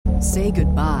Say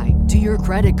goodbye to your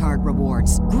credit card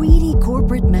rewards. Greedy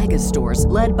corporate mega stores,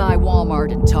 led by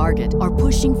Walmart and Target, are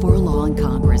pushing for a law in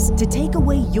Congress to take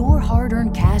away your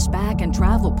hard-earned cash back and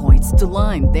travel points to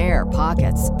line their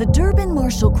pockets. The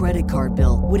Durbin-Marshall credit card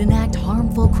bill would enact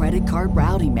harmful credit card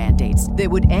routing mandates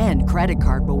that would end credit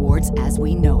card rewards as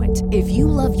we know it. If you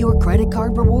love your credit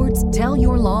card rewards, tell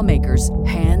your lawmakers,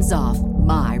 hands off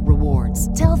my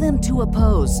rewards. Tell them to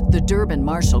oppose the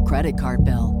Durbin-Marshall credit card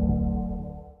bill.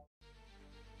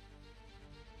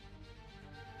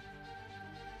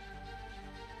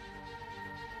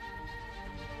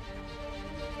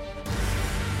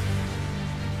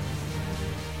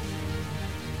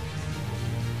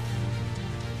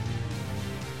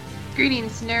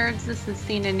 Greetings, nerds. This is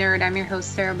Cena Nerd. I'm your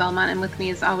host, Sarah Belmont, and with me,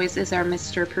 as always, is our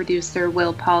Mr. Producer,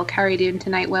 Will Paul. How are you doing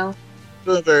tonight, Will?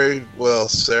 Doing very well,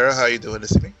 Sarah. How are you doing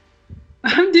this evening?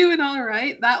 I'm doing all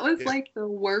right. That was like the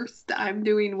worst I'm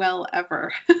doing well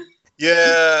ever.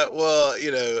 Yeah, well,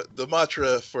 you know, the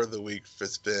mantra for the week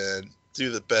has been do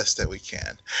the best that we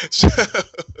can. So...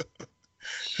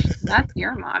 That's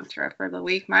your mantra for the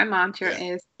week. My mantra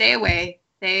is stay away.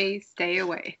 Stay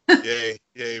away. Yay,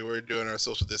 we're doing our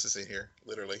social distancing here,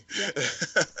 literally.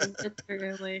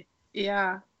 Literally.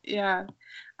 Yeah.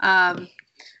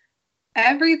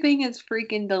 Everything is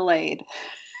freaking delayed.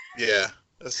 Yeah,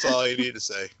 that's all you need to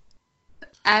say.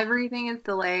 Everything is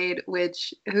delayed,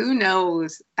 which who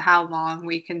knows how long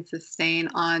we can sustain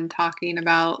on talking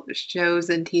about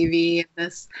shows and TV in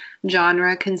this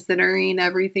genre, considering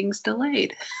everything's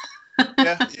delayed.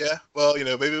 Yeah. Well, you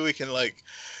know, maybe we can do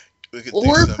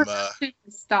some production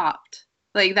stopped.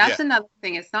 Like that's another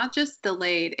thing. It's not just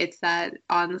delayed. It's that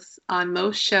on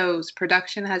most shows,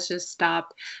 production has just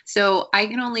stopped. So I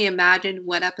can only imagine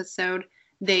what episode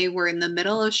they were in the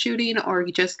middle of shooting or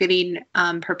just getting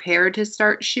prepared to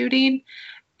start shooting,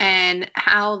 and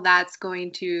how that's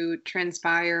going to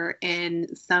transpire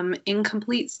in some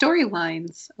incomplete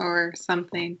storylines or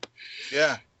something.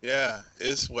 Yeah.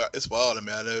 It's wild.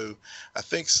 I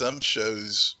think some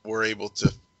shows were able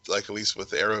to, like at least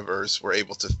with Arrowverse, were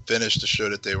able to finish the show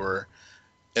that they were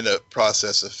in a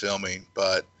process of filming.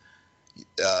 But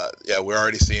we're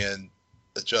already seeing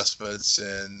adjustments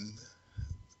in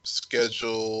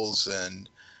schedules and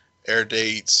air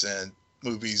dates, and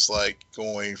movies like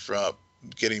going from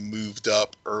getting moved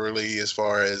up early as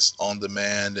far as on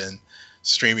demand and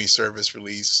streaming service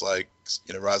release. Like,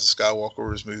 you know, Rise of Skywalker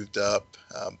was moved up.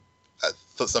 I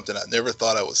thought something I never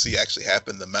thought I would see actually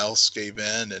happen. The Mouse gave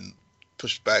in and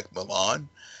pushed back Milan,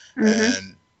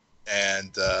 and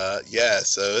so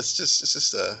it's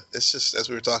just as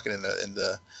we were talking in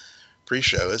the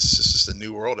pre-show, it's just a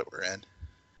new world that we're in.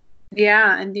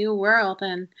 Yeah, a new world,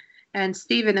 and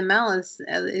Stephen Amell is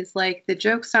like, the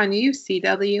joke's on you,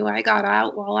 CW. I got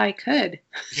out while I could.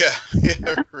 Yeah,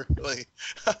 really.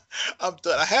 I'm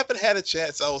done. I haven't had a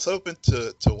chance. I was hoping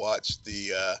to watch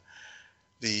the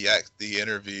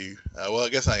interview. Well, I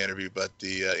guess not interview, but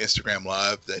the Instagram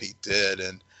live that he did,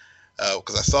 and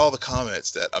because I saw the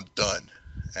comments that I'm done,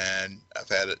 and I've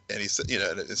had it, and he said, you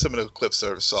know, in some of the clips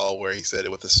I saw where he said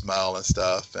it with a smile and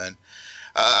stuff, and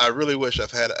I really wish I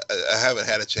haven't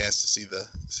had a chance to see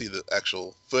the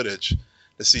actual footage,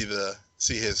 to see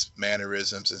his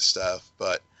mannerisms and stuff,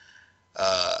 but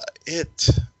I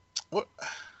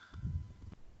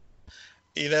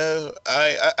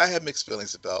have mixed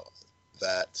feelings about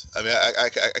that. I mean, I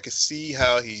could see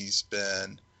how he's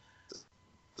been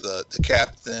the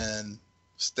captain,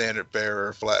 standard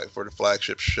bearer for the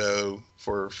flagship show,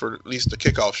 for at least the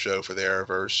kickoff show for the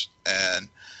Arrowverse, and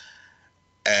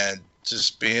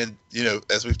just being, you know,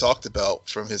 as we've talked about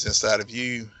from his Inside of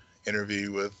You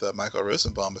interview with Michael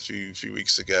Rosenbaum a few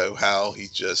weeks ago, how you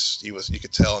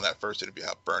could tell in that first interview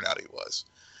how burnt out he was,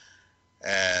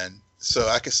 and so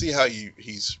I can see how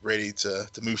he's ready to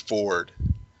move forward.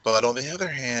 But on the other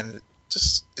hand,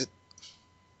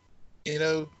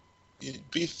 you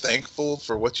be thankful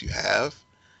for what you have.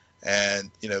 And,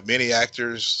 you know, many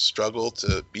actors struggle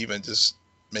to even just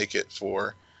make it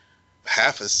for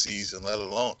half a season, let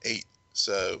alone 8.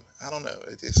 So, I don't know.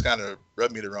 It's kind of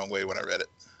rubbed me the wrong way when I read it.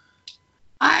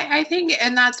 I think,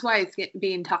 and that's why it's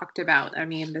being talked about. I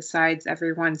mean, besides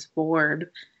everyone's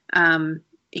bored,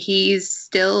 he's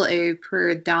still a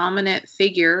predominant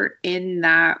figure in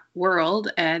that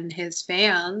world, and his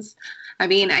fans. I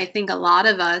mean, I think a lot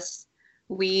of us,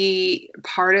 majority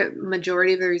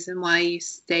of the reason why you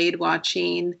stayed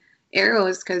watching Arrow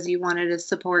is because you wanted to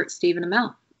support Stephen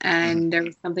Amell. And there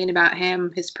was something about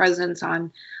him, his presence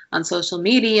on social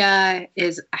media,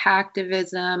 his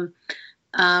hacktivism,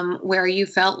 where you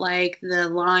felt like the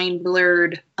line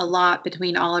blurred a lot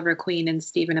between Oliver Queen and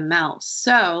Stephen Amell.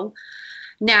 So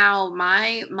Now,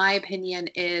 my opinion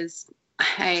is,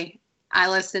 hey, I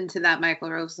listened to that Michael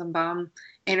Rosenbaum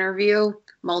interview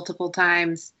multiple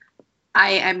times.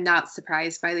 I am not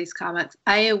surprised by these comments.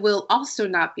 I will also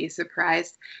not be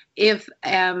surprised if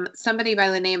somebody by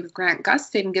the name of Grant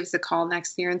Gustin gives a call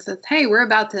next year and says, hey, we're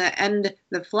about to end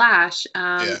The Flash.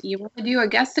 You want to do a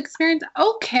guest experience?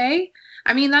 Okay.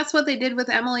 I mean, that's what they did with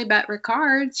Emily Bett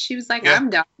Rickards. She was like, I'm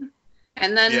done.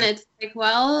 And then it's like,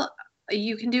 well,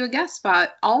 you can do a guest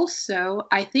spot. Also,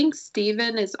 I think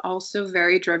Steven is also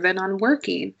very driven on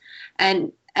working.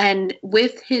 And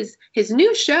with his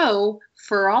new show,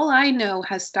 for all I know,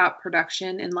 has stopped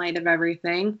production in light of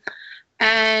everything.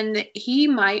 And he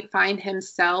might find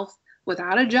himself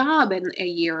without a job in a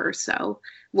year or so,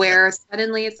 where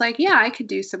suddenly it's like, yeah, I could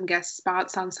do some guest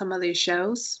spots on some of these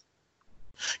shows.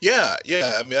 Yeah.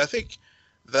 I mean, I think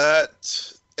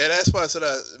that, and that's why I said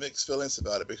I have mixed feelings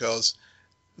about it, because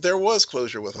there was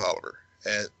closure with Oliver.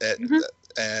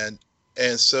 And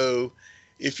so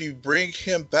if you bring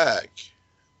him back,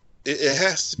 it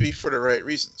has to be for the right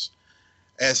reasons.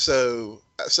 And so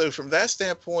from that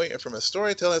standpoint, and from a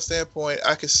storytelling standpoint,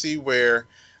 I could see where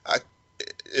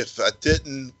if I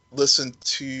didn't listen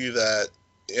to that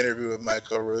interview with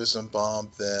Michael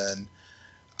Rosenbaum, then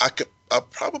I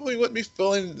probably wouldn't be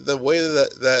feeling the way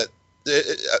that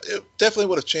it definitely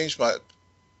would have changed my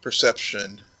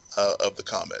perception of the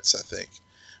comments, I think.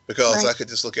 Because I could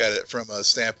just look at it from a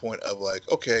standpoint of like,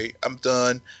 okay, I'm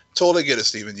done. Totally get it,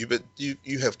 Steven.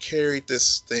 You have carried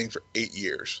this thing for 8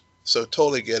 years, so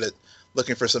totally get it.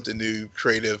 Looking for something new,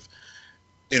 creative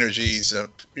energies,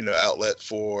 outlet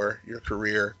for your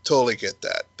career. Totally get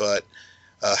that. But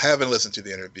having listened to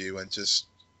the interview and just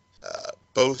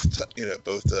both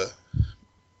the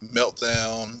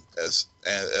meltdown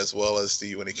as well as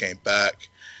when he came back.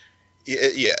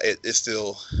 It's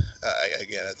still,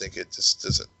 again, I think it just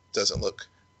doesn't look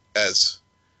as,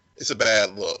 it's a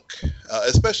bad look,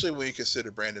 especially when you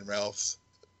consider Brandon Routh's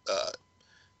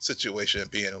situation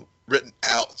being written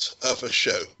out of a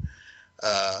show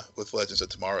with Legends of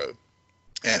Tomorrow,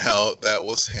 and how that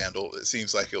was handled. It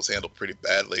seems like it was handled pretty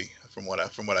badly from what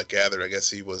I gathered. I guess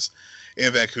he was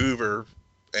in Vancouver,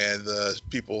 and the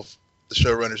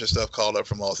showrunners and stuff called up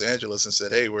from Los Angeles and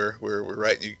said, hey, we're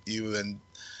writing you and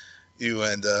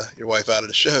your wife out of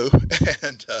the show.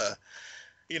 And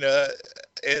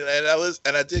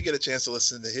and I did get a chance to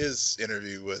listen to his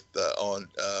interview with on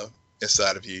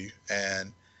Inside of You,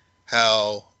 and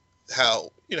how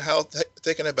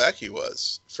taken aback he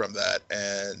was from that,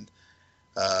 and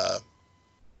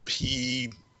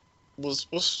he was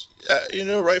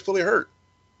rightfully hurt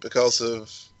because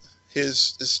of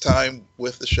his time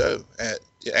with the show,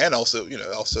 and also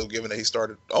given that he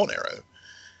started on Arrow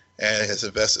and has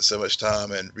invested so much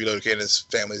time and relocated his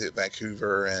family to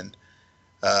Vancouver, and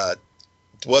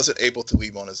wasn't able to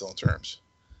leave on his own terms.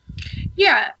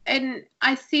 Yeah, and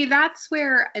I see that's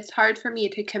where it's hard for me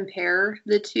to compare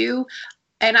the two.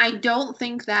 And I don't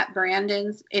think that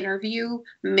Brandon's interview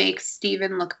makes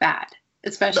Steven look bad,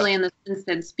 especially in this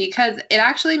instance, because it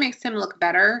actually makes him look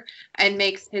better and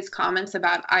makes his comments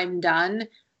about I'm done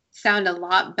sound a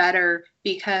lot better,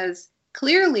 because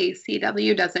clearly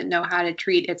CW doesn't know how to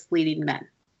treat its leading men.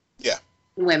 Yeah.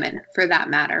 Women, for that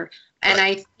matter. And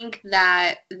I think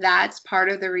that that's part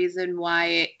of the reason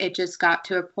why it just got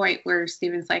to a point where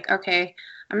Steven's like, okay,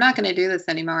 I'm not going to do this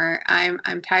anymore. I'm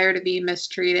tired of being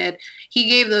mistreated. He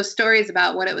gave those stories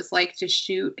about what it was like to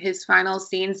shoot his final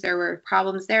scenes. There were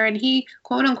problems there, and he,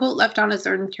 quote unquote, left on his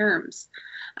own terms.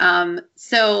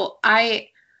 So I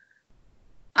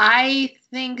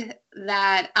think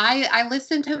that I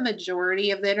listened to a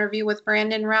majority of the interview with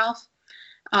Brandon Routh.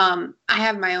 I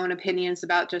have my own opinions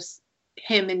about just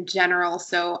him in general,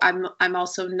 so I'm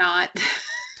also not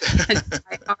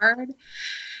hard.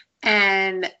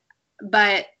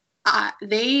 But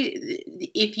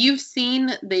if you've seen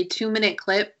the 2-minute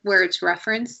clip where it's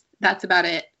referenced, that's about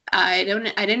it. I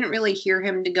didn't really hear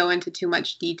him to go into too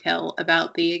much detail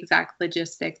about the exact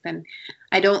logistics, and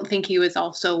I don't think he was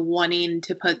also wanting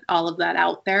to put all of that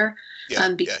out there,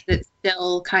 because it's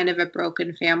still kind of a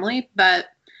broken family. But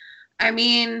I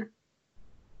mean,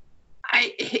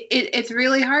 it's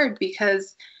really hard,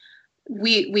 because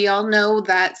we all know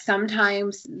that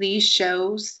sometimes these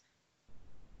shows,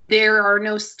 there are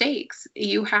no stakes.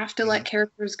 You have to let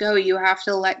characters go. You have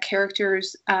to let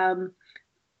characters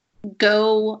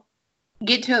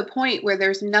get to a point where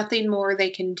there's nothing more they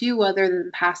can do other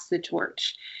than pass the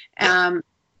torch.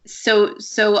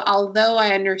 So although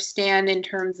I understand in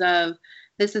terms of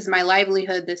this is my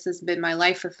livelihood, this has been my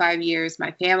life for 5 years,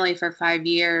 my family for 5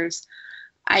 years,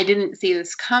 I didn't see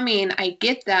this coming. I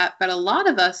get that. But a lot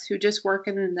of us who just work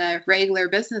in the regular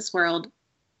business world,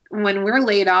 when we're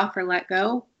laid off or let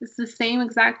go, it's the same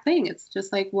exact thing. It's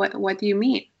just like, what do you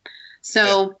mean?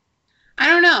 So I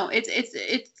don't know.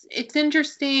 It's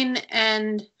interesting,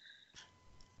 and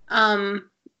I'm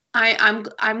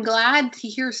glad to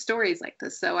hear stories like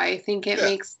this. So I think it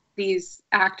makes these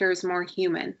actors more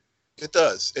human. It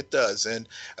does, and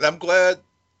I'm glad.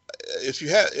 If you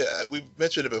have, we've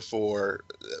mentioned it before.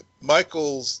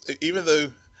 Michael's, even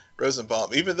though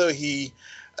Rosenbaum, even though he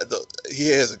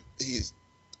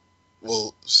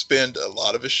will spend a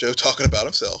lot of his show talking about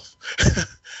himself.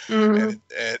 Mm-hmm.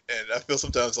 and I feel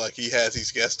sometimes like he has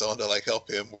these guests on to like help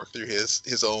him work through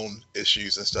his own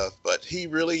issues and stuff. But he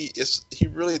really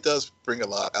does bring a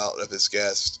lot out of his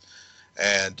guests.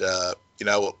 And I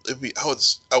would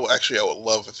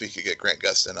love if he could get Grant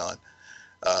Gustin on,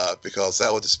 because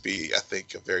that would just be, I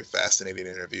think, a very fascinating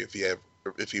interview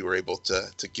if he were able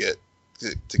to get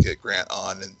Grant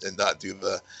on and not do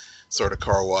the sort of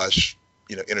car wash,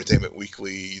 Entertainment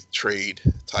Weekly trade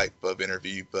type of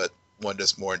interview, but one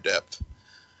that's more in depth.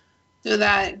 So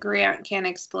that Grant can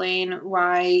explain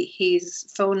why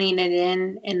he's phoning it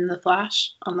in the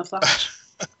Flash, on the Flash.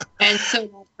 And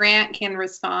so Grant can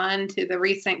respond to the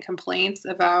recent complaints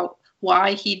about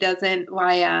why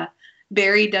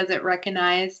Barry doesn't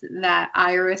recognize that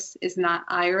Iris is not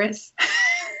Iris.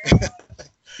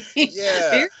 Yeah.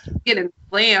 Barry's getting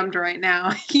slammed right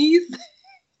now.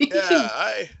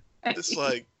 It's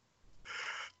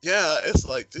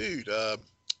like, dude,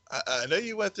 I know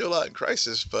you went through a lot in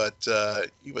Crisis, but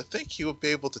you would think you would be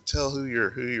able to tell who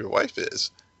your wife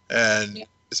is, and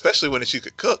especially when she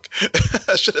could cook.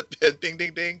 I should have been ding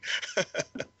ding ding.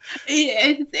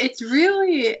 It's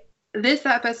really, this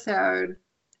episode.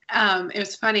 It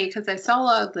was funny because I saw a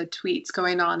lot of the tweets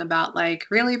going on about like,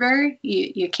 really, Barry,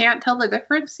 you can't tell the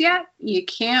difference yet. You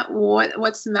can't.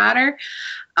 What's the matter?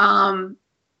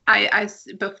 I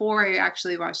before I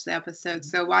actually watched the episode,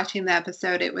 so watching the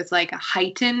episode, it was like a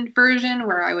heightened version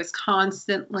where I was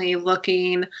constantly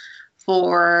looking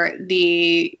for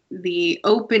the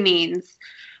openings,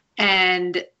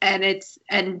 and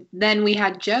then we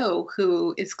had Joe,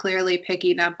 who is clearly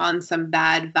picking up on some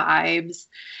bad vibes.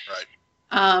 Right.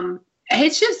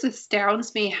 It just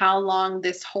astounds me how long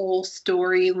this whole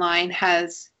storyline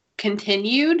has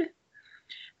continued.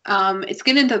 It's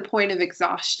getting to the point of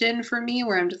exhaustion for me,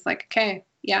 where I'm just like, okay,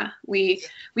 yeah, we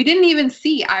didn't even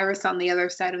see Iris on the other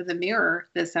side of the mirror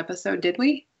this episode, did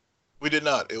we? We did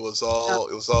not. It was all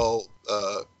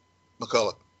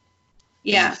McCullough.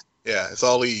 Yeah. Eve. Yeah, it's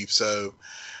all Eve. So,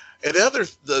 and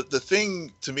the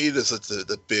thing to me, this is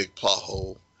the big plot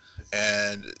hole,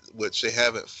 and which they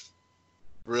haven't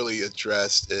really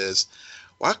addressed, is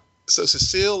why. So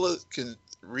Cecile can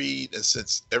read and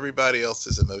sense everybody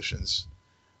else's emotions,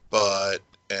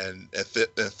 and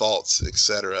thoughts,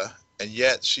 etc., and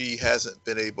yet she hasn't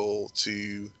been able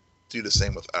to do the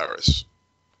same with Iris.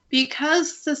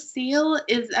 Because Cecile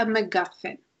is a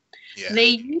MacGuffin. Yeah. They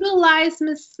utilize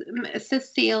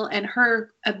Cecile and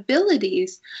her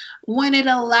abilities when it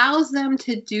allows them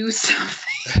to do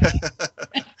something.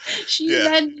 She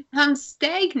then becomes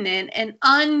stagnant and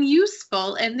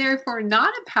unuseful, and therefore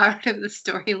not a part of the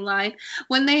storyline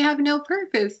when they have no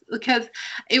purpose. Because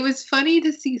it was funny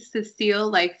to see Cecile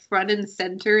like front and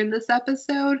center in this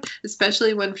episode,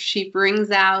 especially when she brings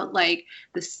out like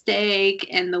the steak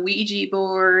and the Ouija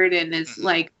board and is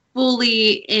like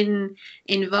fully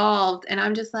involved, and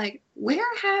I'm just like,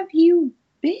 where have you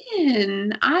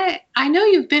been? I know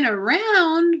you've been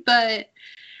around, but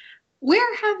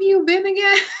where have you been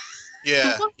again?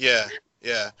 Yeah.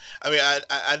 I mean,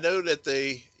 I know that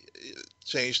they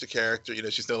changed the character.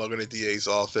 She's no longer in the DA's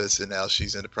office, and now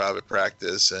she's in a private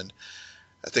practice, and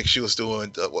I think she was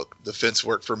doing defense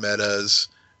work for Meadows,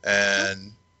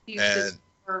 and then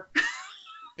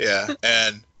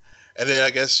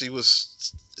I guess she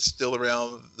was still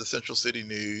around the Central City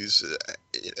News.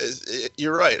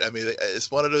 You're right. I mean,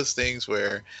 it's one of those things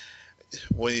where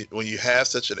when you have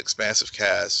such an expansive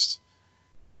cast,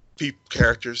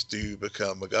 characters do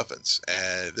become MacGuffins,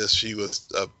 and she was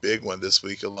a big one this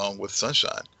week, along with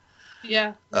Sunshine.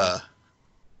 Yeah.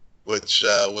 Which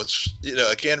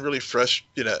again, really fresh.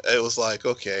 It was like,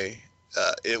 okay,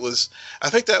 it was. I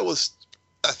think that was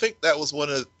one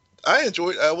of. I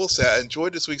will say I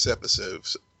enjoyed this week's episode.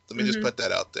 So let me just put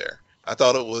that out there. I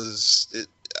thought it was.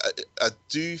 I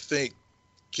do think,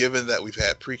 given that we've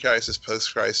had pre-crisis,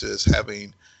 post-crisis,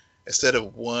 having instead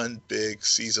of one big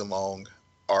season-long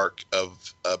arc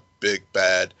of a big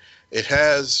bad, it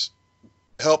has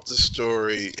helped the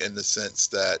story in the sense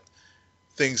that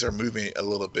things are moving a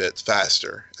little bit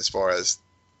faster as far as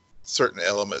certain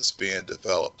elements being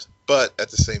developed. But at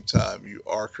the same time, you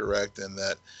are correct in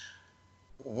that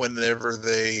whenever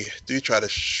they do try to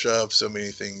shove so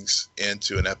many things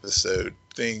into an episode,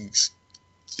 things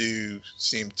do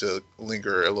seem to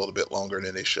linger a little bit longer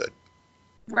than they should.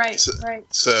 Right, so, right.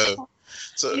 So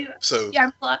yeah,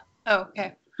 I'm glad. Oh,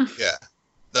 okay. Yeah.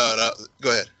 No,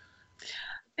 go ahead.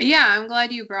 Yeah, I'm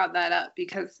glad you brought that up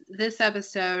because this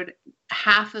episode,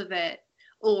 half of it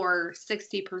or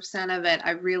 60% of it,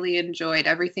 I really enjoyed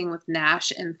everything with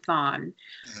Nash and Thawne.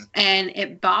 Mm-hmm. And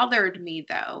it bothered me,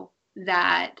 though,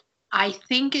 that I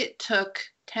think it took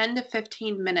 10 to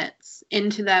 15 minutes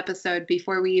into the episode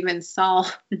before we even saw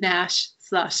Nash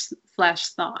slash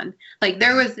Thawne. Like,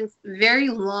 there was this very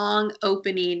long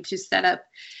opening to set up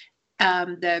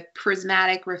the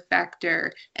prismatic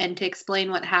reflector and to explain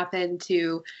what happened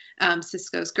to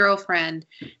Cisco's girlfriend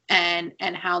and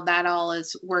how that all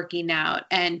is working out,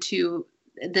 and to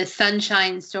the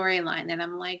sunshine storyline. And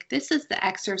I'm like, this is the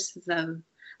exorcism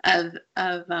of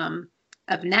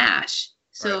Nash.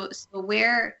 So right.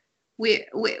 So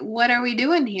what are we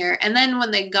doing here? And then when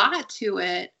they got to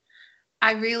it,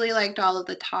 I really liked all of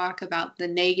the talk about the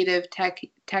negative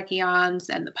tachyons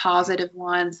and the positive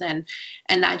ones, and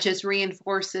that just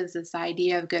reinforces this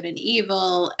idea of good and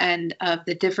evil and of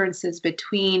the differences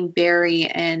between Barry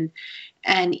and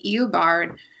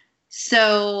Eobard.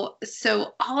 So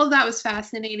all of that was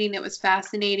fascinating. It was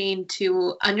fascinating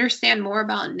to understand more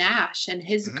about Nash and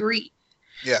his mm-hmm. grief.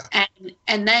 Yeah.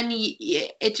 And then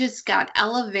it just got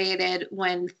elevated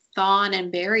when Thawne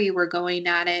and Barry were going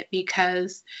at it,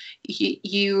 because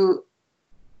you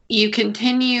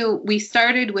continue. We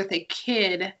started with a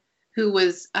kid who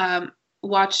was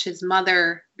watched his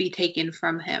mother be taken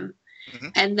from him, mm-hmm.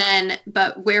 and then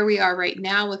but where we are right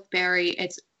now with Barry,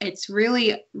 it's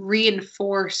really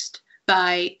reinforced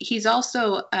by he's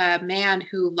also a man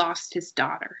who lost his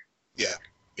daughter. Yeah.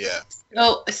 Yeah.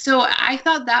 So I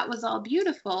thought that was all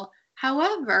beautiful.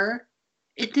 However,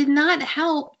 it did not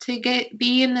help to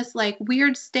be in this like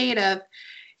weird state of,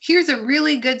 here's a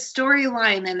really good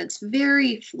storyline and it's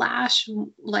very Flash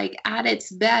like at its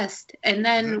best, and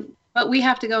then mm-hmm. but we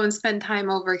have to go and spend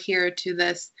time over here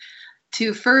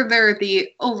to further the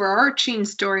overarching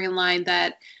storyline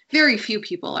that very few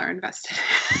people are invested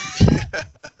in.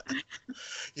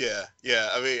 Yeah.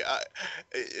 I mean,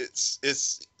 it's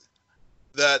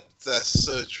that's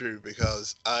so true,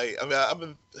 because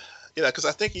because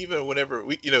I think even whenever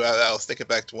I was thinking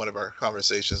back to one of our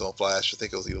conversations on Flash. I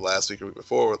think it was either last week or week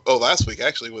before. Last week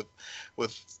actually,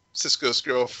 with Cisco's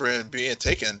girlfriend being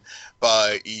taken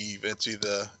by Eve into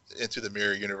the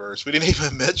mirror universe. We didn't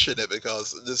even mention it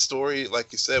because the story,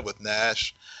 like you said, with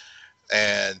Nash,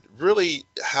 and really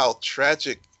how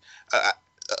tragic a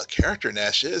character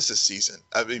Nash is this season.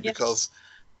 I mean, yeah. Because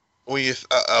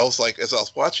I was like, as I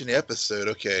was watching the episode,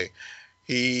 okay,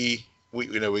 we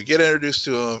get introduced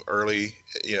to him early,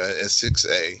 in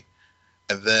 6A,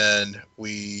 and then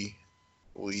we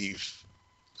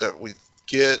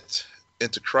get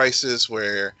into Crisis,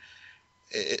 where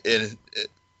in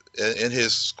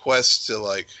his quest to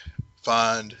like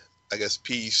find, I guess,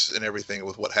 peace and everything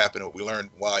with what happened, we learned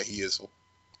why he is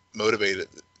motivated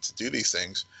to do these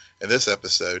things. In this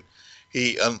episode,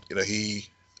 he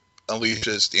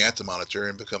unleashes the Anti-Monitor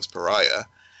and becomes Pariah.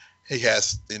 He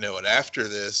has, and after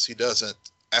this,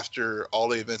 after all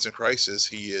the events in Crisis,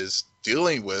 he is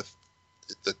dealing with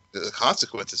the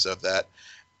consequences of that.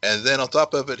 And then on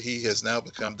top of it, he has now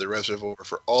become the reservoir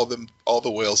for all the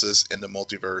Waleses in the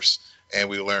multiverse. And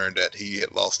we learned that he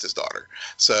had lost his daughter.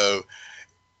 So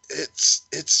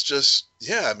it's just,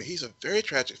 yeah, I mean, he's a very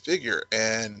tragic figure.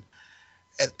 And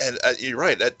you're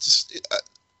right.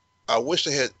 I wish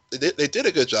they did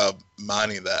a good job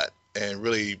mining that and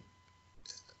really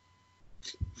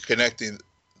connecting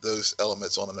those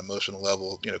elements on an emotional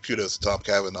level. Kudos to Tom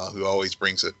Cavanaugh, who always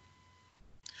brings it.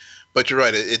 But you're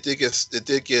right, it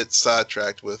did get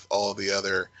sidetracked with all the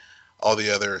other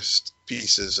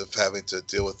pieces of having to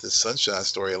deal with this Sunshine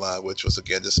storyline, which was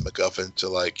again just MacGuffin to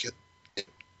like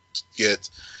get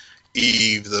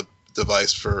Eve the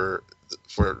device for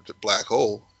the black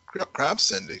hole crime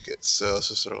syndicate. So it's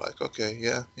just sort of like, okay,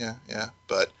 yeah.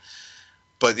 But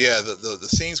yeah, the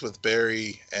scenes with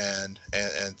Barry and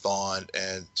Thawne,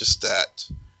 and just that,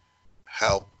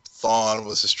 how Thawne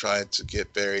was just trying to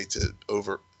get Barry to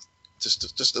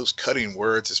just those cutting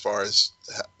words as far as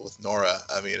with Nora.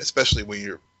 I mean, especially when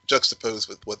you're juxtaposed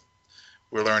with what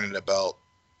we're learning about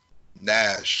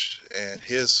Nash and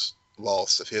his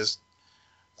loss of his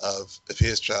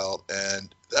child,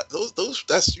 and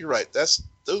you're right.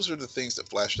 Those are the things that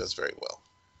Flash does very well.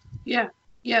 Yeah.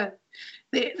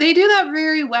 They do that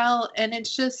very well, and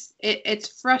it's just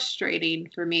it's frustrating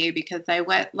for me because I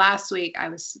went last week, I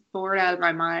was bored out of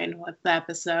my mind with the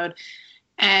episode,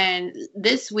 and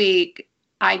this week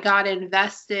I got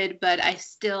invested, but I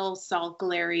still saw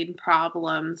glaring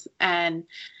problems and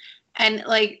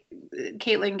like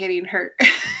Caitlin getting hurt.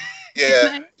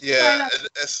 Yeah.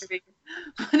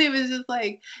 But it was just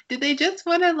like, did they just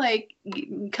want to like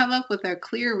come up with a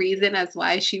clear reason as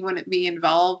why she wouldn't be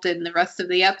involved in the rest of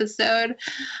the episode?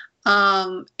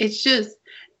 It's just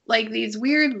like these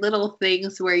weird little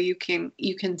things where you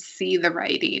can see the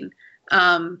writing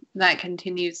that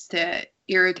continues to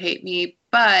irritate me.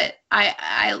 But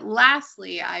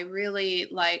lastly, I really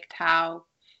liked how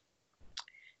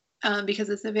because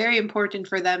it's very important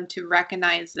for them to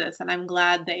recognize this, and I'm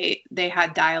glad they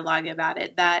had dialogue about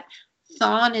it, that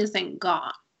Thawne isn't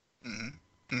gone.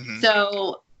 Mm-hmm. Mm-hmm.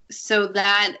 So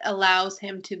that allows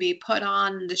him to be put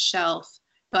on the shelf,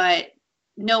 but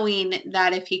knowing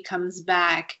that if he comes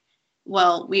back,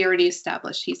 well, we already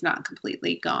established he's not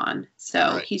completely gone.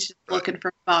 So he's just looking for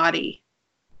a body.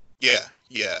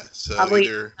 Yeah. So probably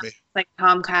either like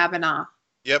Tom Cavanaugh.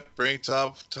 Yep, bring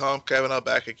Tom Cavanaugh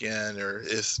back again,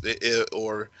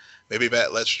 or maybe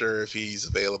Matt Lester if he's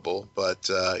available. But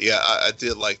I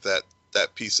did like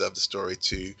that piece of the story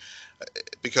too,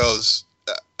 because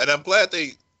and I'm glad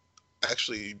they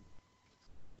actually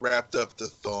wrapped up the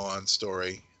Thawne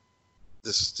story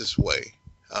this way.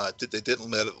 They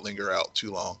didn't let it linger out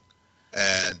too long,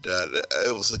 and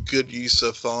it was a good use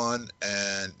of Thawne.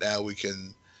 And now we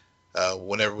can,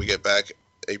 whenever we get back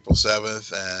April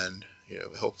 7th, and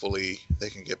hopefully they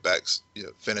can get back,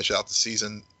 finish out the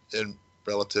season in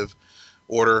relative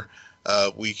order.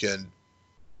 We can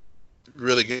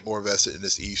really get more invested in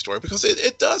this Eve story because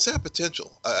it does have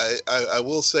potential. I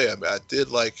will say, I did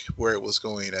like where it was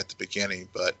going at the beginning,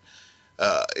 but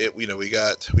we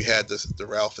had the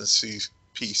Ralph and Sue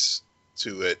piece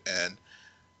to it,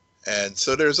 and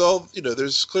so there's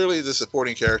there's clearly the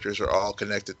supporting characters are all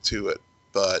connected to it,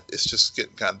 but it's just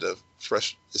getting kind of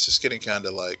fresh. It's just getting kind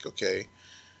of like, okay,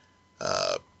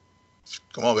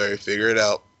 come on, Barry, figure it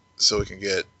out so we can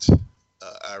get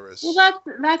Iris. Well,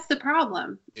 that's the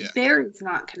problem. Yeah. Barry's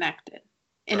not connected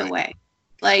in a way.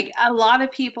 Like, a lot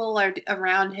of people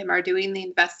around him are doing the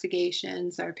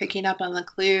investigations, are picking up on the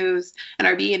clues, and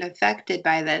are being affected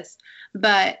by this.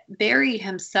 But Barry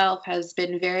himself has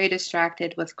been very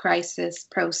distracted with crisis,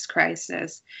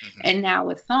 post-crisis, and now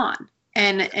with Thawne.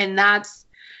 And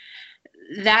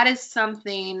that is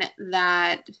something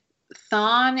that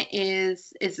Thawne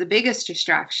is the biggest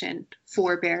distraction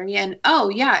for Barry. And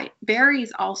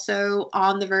Barry's also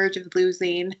on the verge of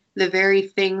losing the very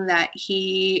thing that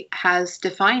he has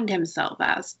defined himself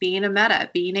as, being a meta,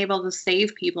 being able to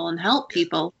save people and help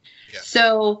people. Yeah.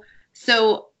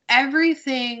 So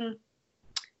everything,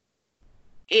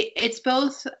 it's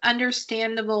both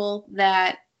understandable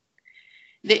that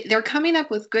they're coming up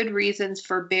with good reasons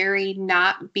for Barry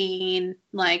not being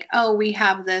like, oh, we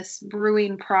have this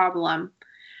brewing problem.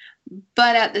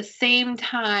 But at the same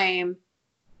time,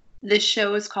 the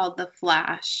show is called The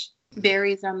Flash.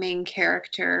 Barry's our main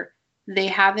character. They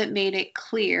haven't made it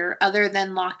clear, other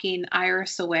than locking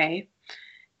Iris away,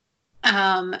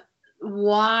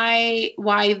 why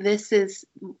this is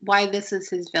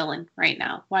his villain right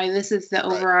now, why this is the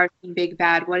overarching big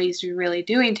bad, what he's really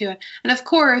doing to it. And of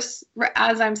course,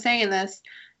 as I'm saying this,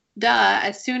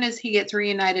 as soon as he gets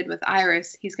reunited with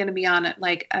Iris, he's going to be on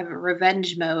like a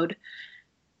revenge mode.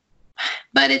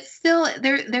 But it's still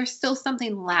there's still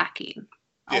something lacking.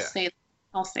 I'll say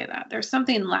that there's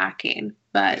something lacking,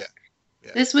 but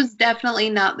this was definitely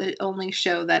not the only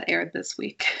show that aired this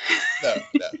week. No.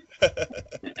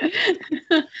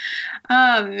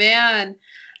 Oh, man.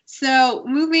 So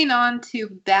moving on to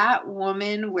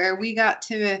Batwoman, where we got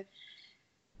to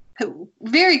a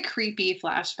very creepy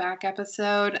flashback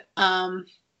episode.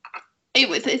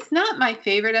 It's not my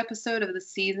favorite episode of the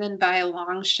season by a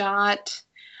long shot.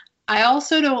 I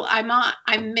also don't.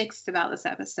 I'm mixed about this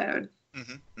episode.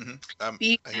 I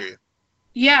hear you.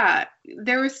 Yeah,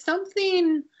 there was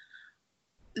something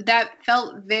that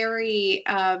felt very.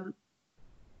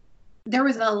 There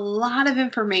was a lot of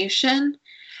information,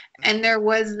 and there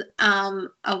was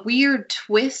a weird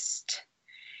twist.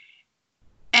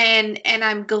 And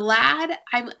I'm glad.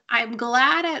 I'm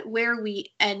glad at where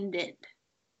we ended.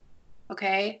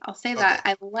 Okay, I'll say that.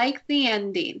 I like the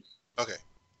ending. Okay.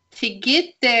 To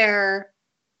get there,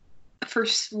 for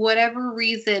whatever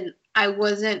reason, I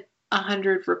wasn't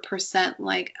 100%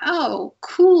 like, oh,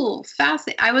 cool,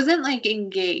 fascinating. I wasn't like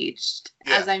engaged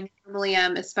as I normally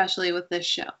am, especially with this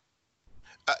show.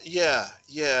 Yeah.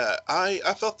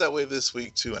 I felt that way this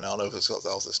week too, and I don't know if it's because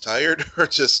I was just tired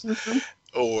Mm-hmm.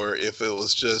 or if it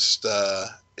was just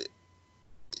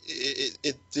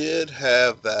it did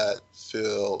have that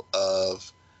feel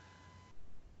of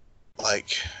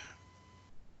like,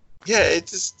 yeah,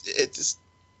 it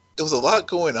was a lot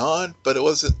going on, but it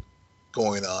wasn't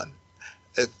going on.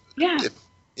 If Yeah. if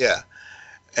yeah,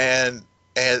 and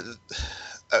and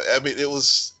I mean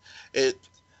it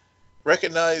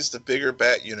recognized the bigger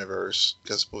Bat universe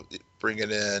because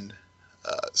bringing in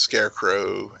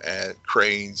Scarecrow and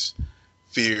Crane's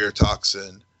fear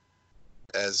toxin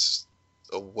as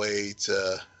a way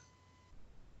to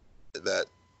that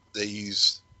they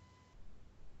use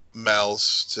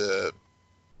Mouse to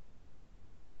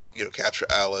capture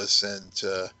Alice and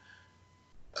to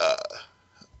uh,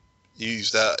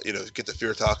 use that get the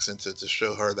fear toxin to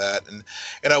show her that and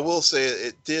I will say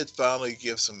it did finally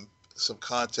give some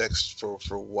context for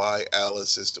why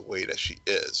Alice is the way that she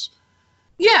is.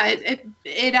 Yeah,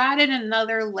 it added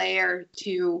another layer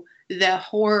to the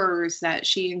horrors that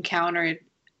she encountered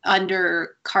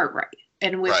under Cartwright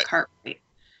and with Right, Cartwright.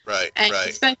 right, And right.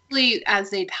 especially as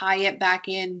they tie it back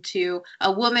into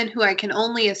a woman who I can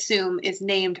only assume is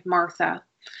named Martha.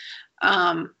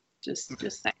 Just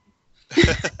saying.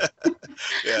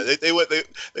 Yeah,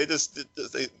 they just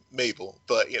they Mabel,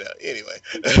 but anyway.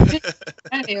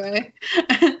 Anyway,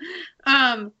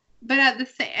 but at the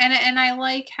same, and I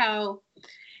like how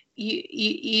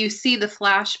you see the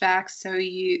flashbacks, so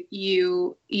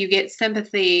you get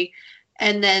sympathy,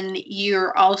 and then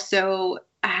you're also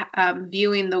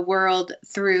viewing the world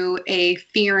through a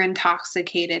fear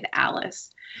intoxicated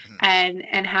Alice, Mhm.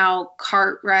 and how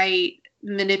Cartwright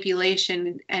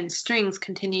manipulation and strings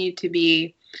continue to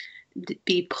be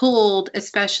pulled,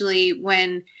 especially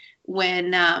when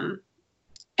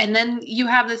and then you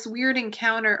have this weird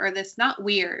encounter, or this not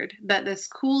weird, but this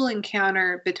cool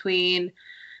encounter between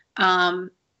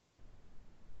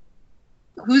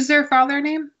who's their father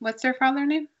name? What's their father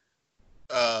name?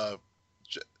 uh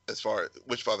as far as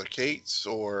which father, Kate's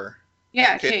or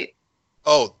Yeah, Kate? Kate.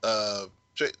 Oh,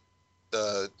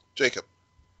 Jacob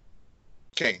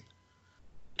Kane.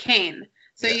 Kane.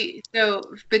 So Yeah, so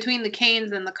between the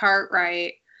Kanes and the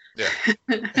Cartwright, yeah.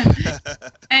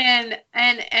 and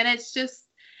it's just,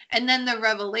 and then the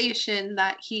revelation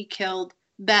that he killed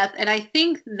Beth, and I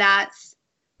think that's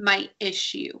my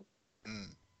issue. Mm,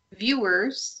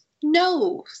 Viewers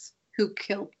knows who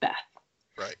killed Beth.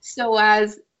 right, So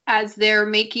as they're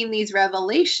making these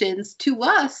revelations to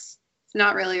us, it's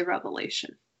not really a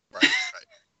revelation. right,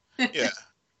 right. Yeah,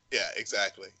 yeah,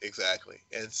 exactly.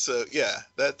 And so yeah,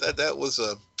 that was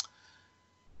a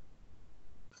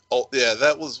yeah,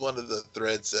 that was one of the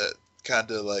threads that kind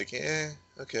of like,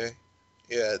 okay,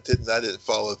 yeah, I didn't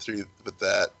follow through with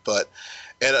that, but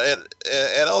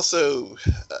and also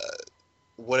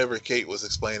whenever Kate was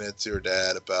explaining to her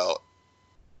dad about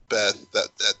Beth,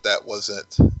 that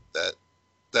wasn't that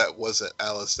that wasn't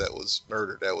Alice that was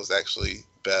murdered. That was actually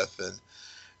Beth, and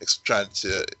trying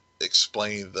to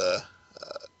explain the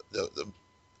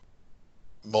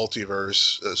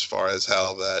multiverse as far as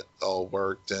how that all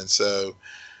worked. And so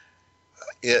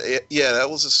yeah, that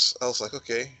was just, I was like,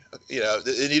 okay,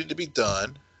 it needed to be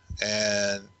done,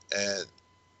 and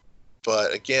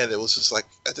but again, it was just like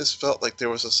I just felt like there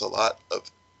was just a lot of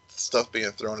stuff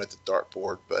being thrown at the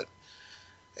dartboard, but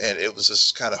and it was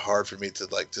just kind of hard for me to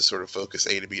like to sort of focus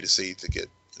A to B to C to get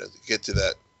to get to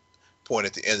that point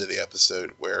at the end of the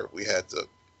episode where we had the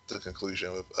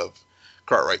conclusion of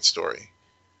Cartwright's story.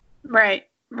 Right,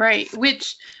 right.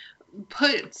 Which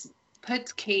puts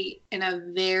Kate in a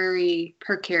very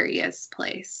precarious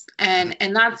place. Mm-hmm.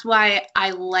 And that's why I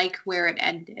like where it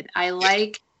ended. Yeah,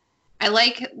 I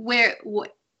like where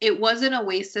it wasn't a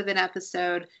waste of an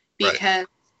episode, right. because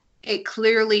it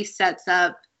clearly sets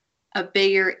up a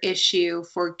bigger issue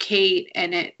for Kate,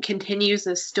 and it continues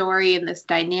the story and this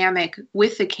dynamic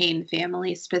with the Kane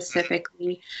family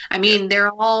specifically. I Yeah, mean,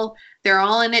 they're all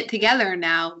in it together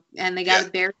now, and they got yeah,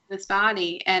 to bury this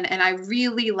body, and I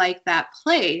really like that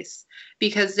place,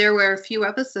 because there were a few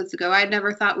episodes ago I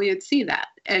never thought we would see that,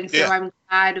 and so yeah, I'm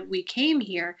glad we came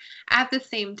here. At the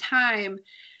same time,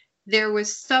 there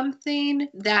was something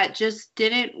that just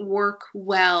didn't work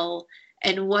well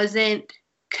and wasn't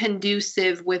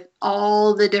conducive with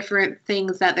all the different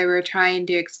things that they were trying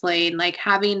to explain, like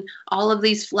having all of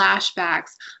these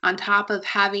flashbacks on top of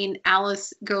having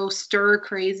Alice go stir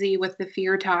crazy with the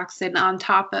fear toxin, on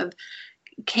top of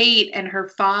Kate and her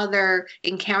father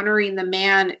encountering the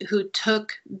man who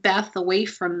took Beth away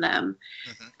from them,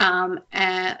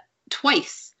 mm-hmm.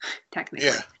 twice, technically.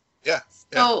 Yeah, yeah,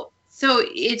 yeah. So So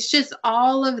it's just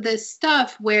all of this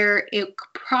stuff where it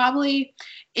probably,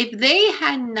 if they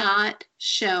had not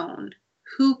shown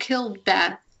who killed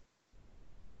Beth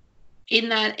in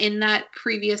that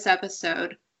previous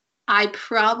episode, I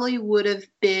probably would have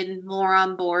been more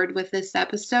on board with this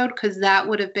episode, because that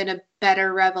would have been a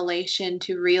better revelation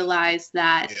to realize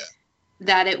that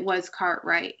it was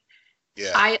Cartwright.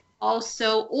 Yeah. I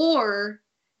also, or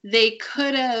they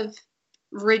could have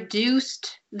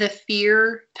reduced the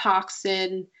fear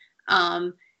toxin,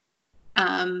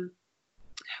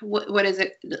 what is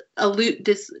it,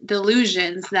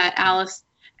 delusions that Alice,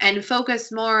 and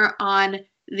focus more on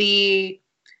the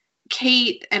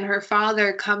Kate and her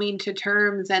father coming to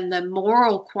terms and the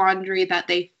moral quandary that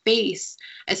they face,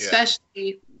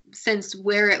 especially since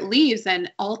where it leaves,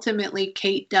 and ultimately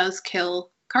Kate does kill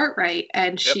Cartwright,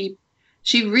 and she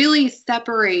really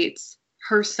separates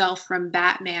herself from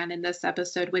Batman in this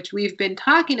episode, which we've been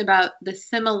talking about the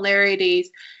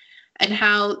similarities and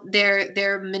how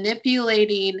they're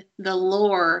manipulating the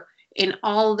lore in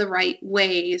all the right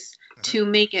ways to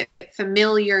make it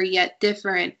familiar yet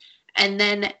different. And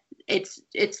then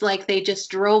it's like they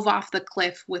just drove off the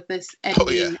cliff with this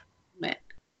ending.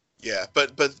 Yeah,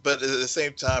 but at the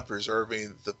same time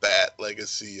preserving the Bat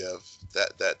legacy of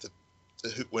that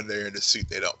when they're in the suit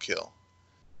they don't kill,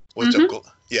 which I'm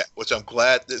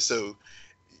glad that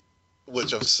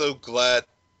which I'm so glad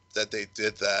that they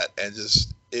did that, and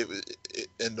just it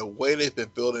in the way they've been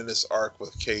building this arc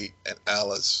with Kate and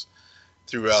Alice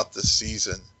throughout the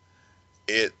season,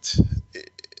 it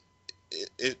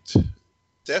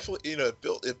definitely,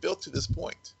 it built to this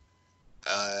point,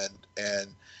 and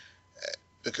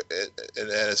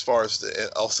as far as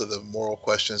also the moral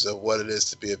questions of what it is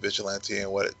to be a vigilante, and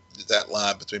that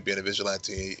line between being a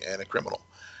vigilante and a criminal.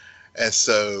 And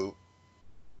so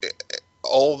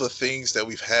all the things that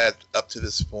we've had up to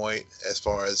this point, as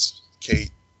far as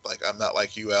Kate, like, I'm not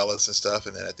like you, Alice, and stuff,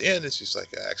 and then at the end it's just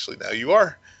like, actually now you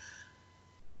are.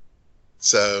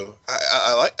 So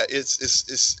I like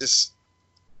it's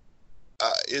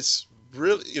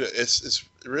really, it's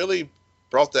really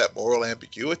brought that moral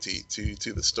ambiguity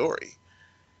to the story,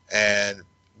 and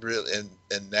really,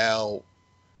 and now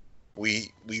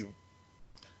we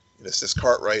since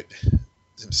Cartwright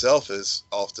himself is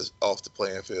off the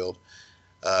playing field,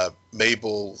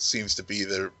 Mabel seems to be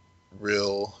the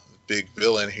real big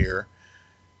villain here.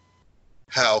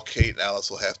 How Kate and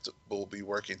Alice will be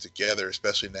working together,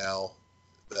 especially now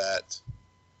that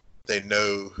they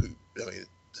know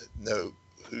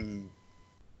who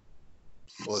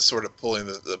was sort of pulling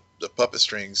the puppet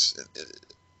strings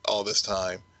all this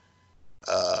time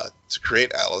to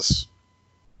create Alice.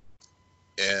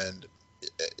 And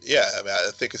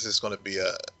I think this is going to be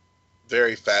a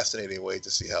very fascinating way to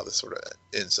see how this sort of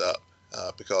ends up,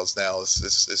 because now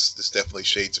this definitely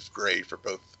shades of gray for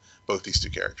both these two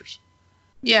characters.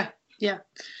 Yeah.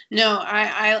 No,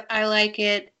 I like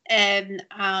it, and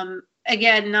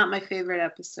again, not my favorite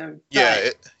episode.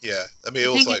 I mean,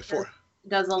 it was like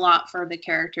does a lot for the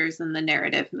characters and the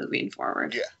narrative moving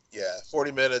forward.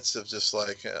 40 minutes of just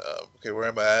like, okay, where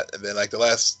am I at? And then like the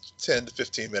last 10 to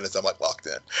 15 minutes, I'm like locked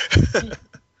in.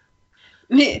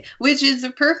 Which is a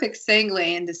perfect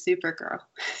segue into Supergirl.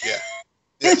 Yeah.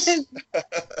 Yes.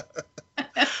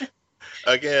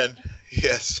 Again,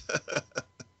 yes.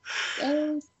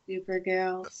 Oh,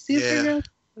 Supergirl.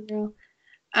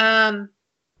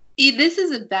 This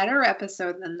is a better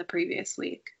episode than the previous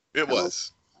week. It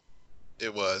was.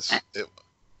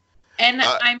 And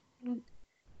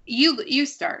you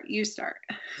start.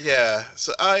 Yeah.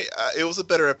 So it was a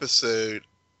better episode,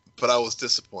 but I was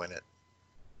disappointed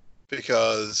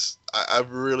because I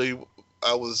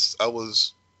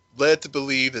was led to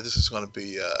believe that this was going to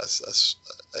be a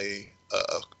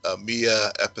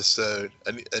Mia episode,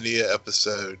 a Nia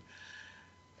episode,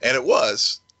 and it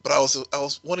was. But I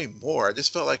was wanting more. I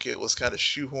just felt like it was kind of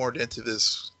shoehorned into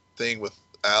this thing with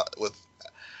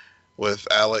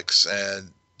Alex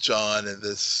and John and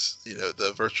this,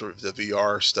 the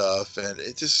VR stuff, and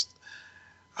it just,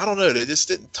 I don't know, it just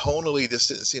didn't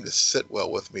seem to sit well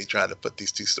with me trying to put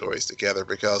these two stories together,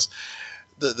 because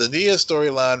the Nia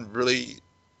storyline really,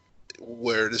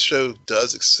 where the show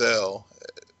does excel,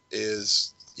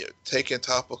 is taking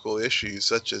topical issues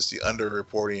such as the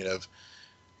underreporting of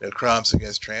crimes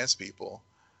against trans people,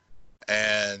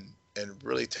 and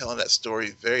really telling that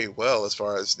story very well as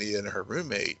far as Nia and her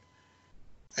roommate.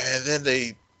 And then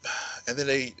we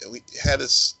had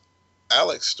this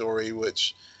Alex story,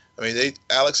 which, I mean,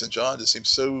 Alex and John just seem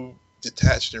so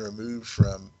detached and removed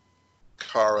from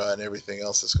Kara and everything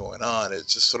else that's going on.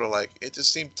 It's just sort of like, it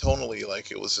just seemed tonally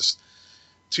like it was just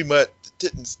too much.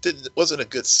 Wasn't a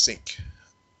good sync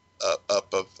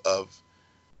up of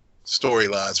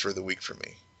storylines for the week for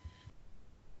me.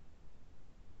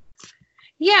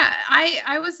 Yeah,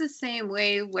 I was the same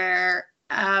way where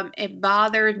it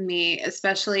bothered me,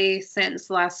 especially since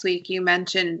last week you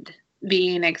mentioned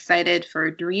being excited for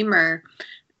Dreamer.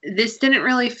 This didn't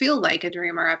really feel like a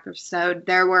Dreamer episode.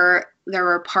 There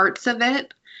were parts of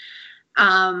it,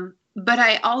 but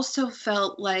I also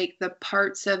felt like the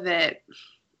parts of it,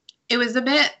 it was a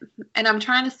bit, and I'm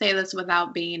trying to say this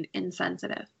without being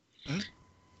insensitive. Mm-hmm.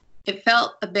 It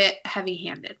felt a bit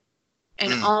heavy-handed,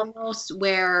 and almost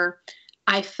where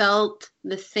I felt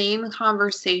the same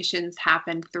conversations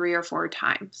happened 3 or 4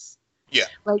 times. Yeah.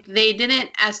 Like they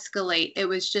didn't escalate. It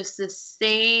was just the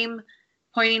same,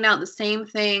 pointing out the same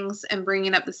things and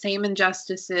bringing up the same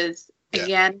injustices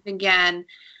again and again.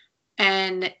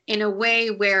 And in a way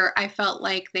where I felt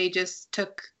like they just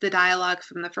took the dialogue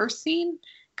from the first scene,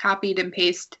 copied and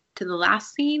pasted to the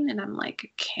last scene. And I'm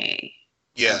like, okay.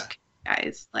 Yeah. Okay,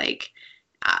 guys, like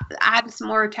add some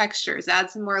more textures, add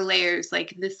some more layers.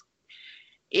 Like this.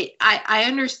 I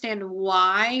understand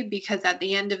why, because at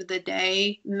the end of the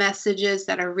day, messages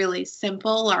that are really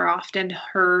simple are often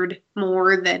heard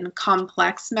more than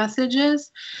complex messages.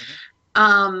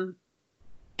 Mm-hmm.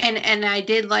 And I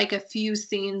did like a few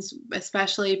scenes,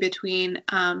 especially between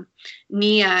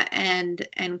Nia and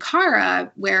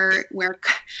Kara, where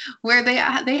they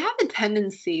have a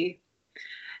tendency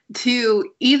to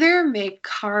either make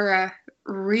Kara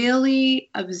really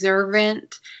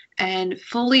observant and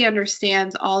fully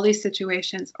understands all these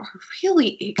situations, are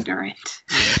really ignorant.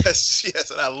 Yes,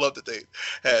 and I love that they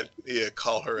had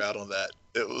call her out on that.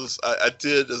 It was I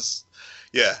did as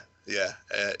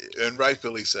and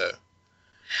rightfully so.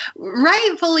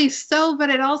 Rightfully so,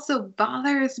 but it also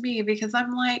bothers me because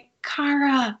I'm like,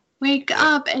 Kara, wake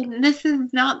up! And this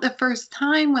is not the first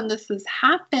time when this has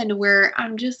happened. Where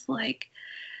I'm just like.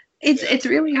 It's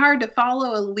really hard to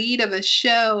follow a lead of a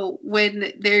show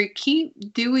when they keep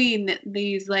doing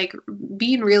these, like,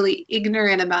 being really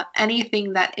ignorant about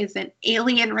anything that isn't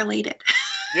alien related.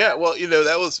 Yeah, well,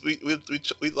 that was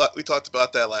we talked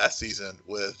about that last season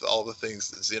with all the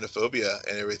things, xenophobia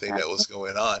and everything that was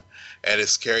going on, and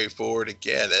it's carried forward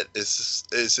again.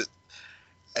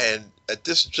 And at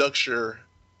this juncture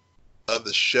of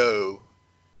the show,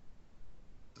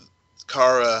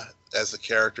 Kara as a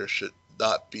character should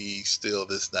not be still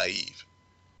this naive.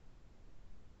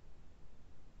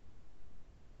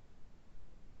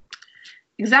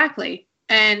 Exactly.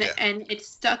 And it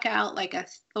stuck out like a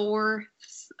sore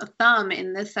thumb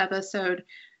in this episode,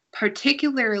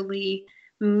 particularly.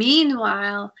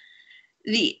 Meanwhile,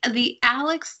 the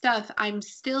Alex stuff,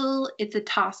 it's a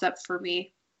toss-up for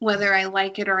me, whether I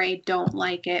like it or I don't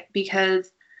like it,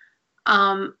 because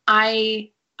I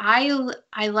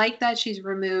like that she's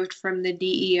removed from the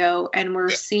DEO and we're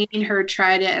seeing her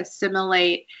try to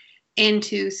assimilate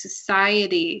into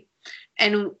society.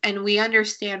 And we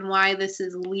understand why this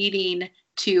is leading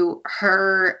to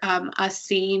her, us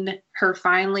seeing her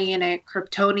finally in a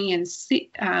Kryptonian suit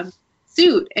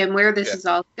and where this is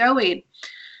all going.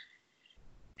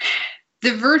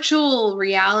 The virtual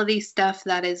reality stuff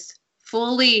that is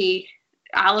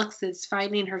Alex is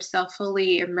finding herself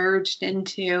fully emerged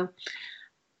into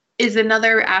is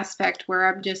another aspect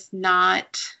where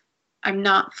I'm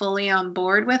not fully on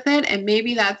board with it. And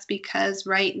maybe that's because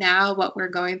right now what we're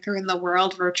going through in the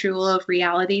world, virtual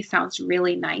reality, sounds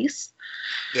really nice.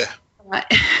 Yeah.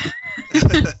 But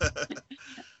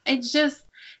it's just,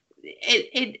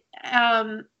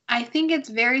 I think it's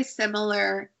very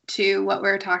similar to what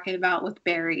we're talking about with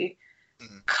Barry.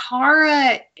 Mm-hmm.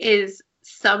 Kara is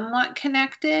somewhat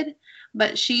connected,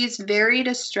 but she's very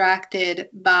distracted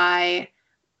by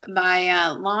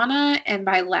Lana and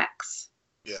by Lex.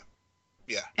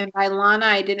 Yeah. And by Lana,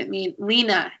 I didn't mean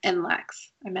Lena and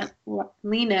Lex. I meant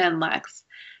Lena and Lex.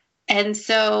 And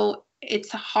so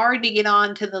it's hard to get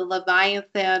on to the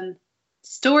Leviathan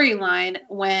storyline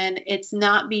when it's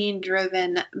not being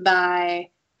driven by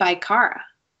Kara.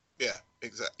 Yeah,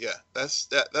 exactly. Yeah, that's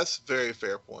a very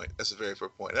fair point. That's a very fair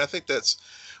point. And I think that's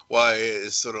why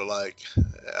it's sort of like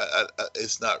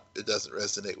it doesn't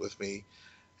resonate with me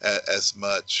as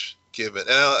much, given,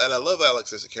 and I love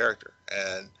Alex as a character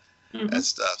and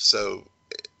stuff. So,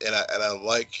 and I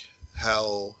like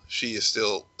how she is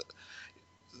still,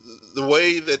 the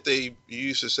way that they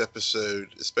use this episode,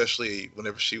 especially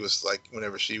whenever she was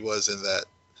in that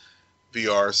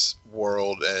VR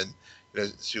world, and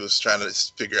she was trying to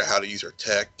figure out how to use her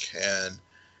tech, and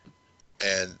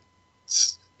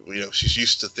she's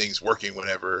used to things working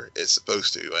whenever it's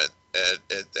supposed to, and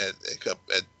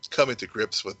coming to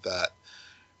grips with that.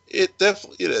 It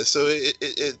definitely, so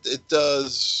it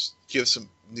does give some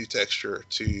new texture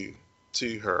to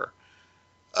her.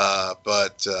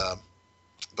 But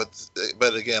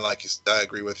again, like I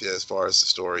agree with you as far as the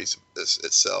stories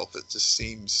itself. It just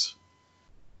seems,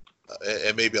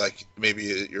 and maybe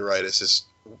you're right. It's just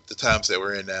the times that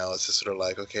we're in now. It's just sort of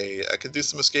like, okay, I can do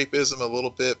some escapism a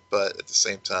little bit, but at the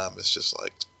same time, it's just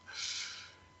like,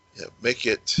 make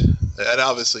it. And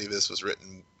obviously, this was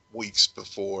written weeks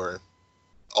before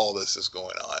all this is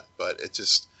going on, but it's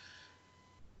just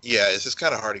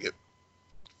kind of hard to get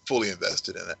fully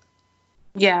invested in it.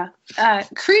 Yeah.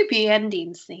 Creepy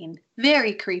ending scene.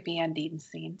 Very creepy ending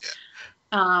scene.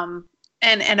 Yeah.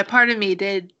 And a part of me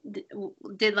did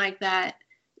like that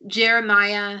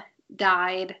Jeremiah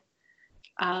died.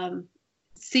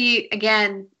 See,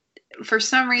 again, for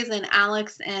some reason,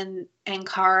 Alex and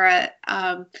Kara,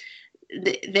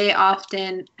 they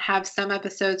often have some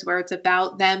episodes where it's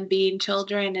about them being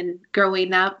children and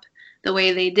growing up the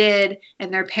way they did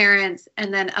and their parents,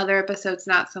 and then other episodes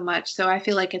not so much. So I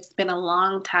feel like it's been a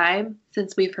long time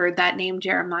since we've heard that name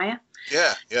Jeremiah.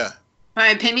 Yeah. My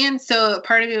opinion. So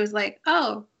part of me was like,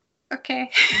 oh,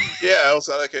 okay. Yeah, I was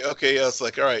like, okay. I was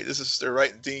like, all right, they're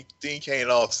writing Dean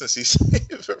Cain off since he's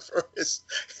for his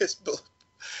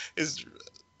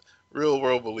real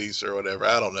world beliefs or whatever.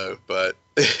 I don't know, but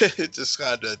it just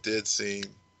kind of did seem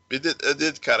it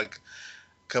did kind of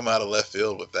come out of left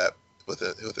field with that. With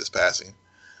his passing.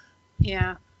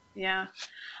 Yeah.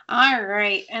 All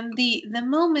right. And the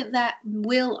moment that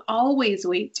Will always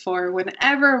waits for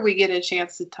whenever we get a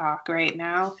chance to talk right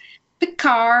now,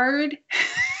 Picard.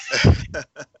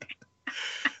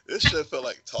 This show felt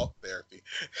like talk therapy.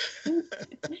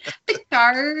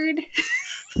 Picard.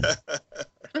 I'm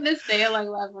going to say it like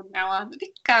that from now on.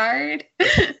 Picard.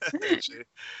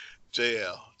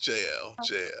 JL.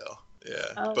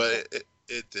 Yeah. But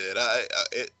it did. I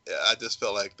just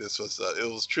felt like this was it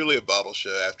was truly a bottle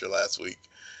show after last week,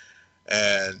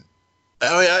 and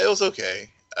I mean it was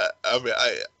okay.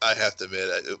 I have to admit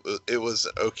it was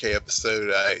an okay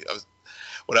episode. I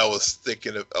was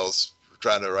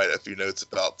trying to write a few notes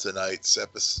about tonight's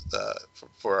episode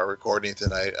for our recording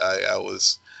tonight. I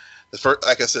was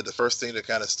like I said, the first thing that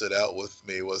kind of stood out with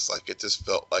me was like it just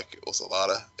felt like it was a lot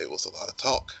of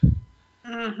talk.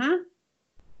 Mm-hmm.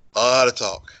 A lot of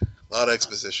talk. A lot of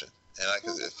exposition. And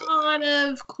a lot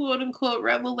of quote-unquote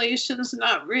revelations,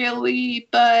 not really,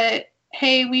 but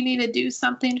hey, we need to do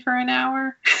something for an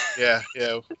hour. Yeah.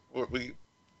 We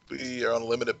are on a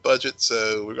limited budget,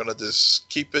 so we're gonna just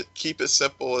keep it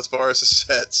simple as far as the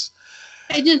sets.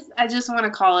 I just want to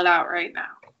call it out right now.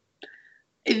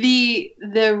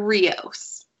 The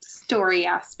Rios story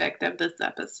aspect of this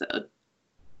episode.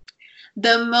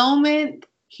 The moment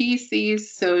he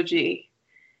sees Soji,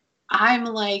 I'm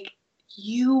like,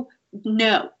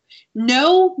 no.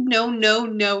 You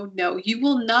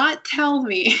will not tell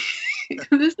me.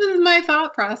 This is my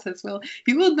thought process, Will.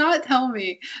 You will not tell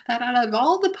me that out of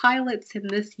all the pilots in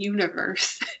this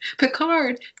universe,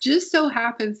 Picard just so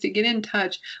happens to get in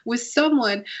touch with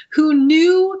someone who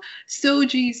knew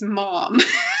Soji's mom.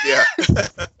 Yeah.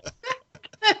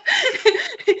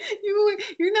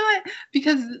 You're not,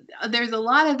 because there's a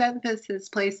lot of emphasis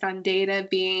placed on Data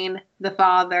being the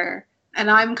father. And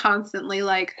I'm constantly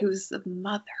like, who's the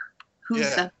mother?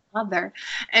 Who's the mother?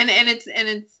 And it's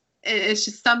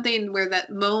just something where that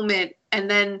moment, and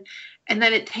then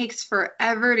it takes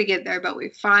forever to get there, but we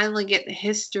finally get the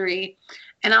history.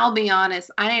 And I'll be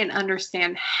honest, I didn't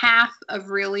understand half of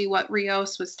really what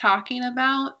Rios was talking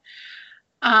about.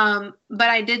 But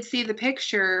I did see the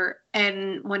picture,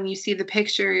 and when you see the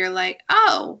picture, you're like,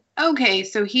 oh, okay,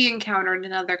 so he encountered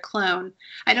another clone.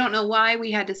 I don't know why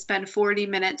we had to spend 40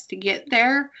 minutes to get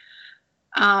there,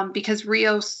 because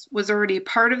Rios was already a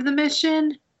part of the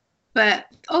mission, but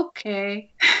okay.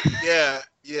 Yeah,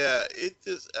 it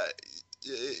just,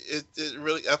 it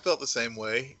really, I felt the same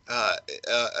way. I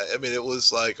mean, it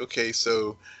was like, okay,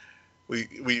 so we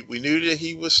knew that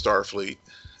he was Starfleet,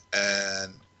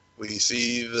 and we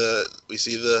see the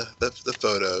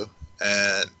photo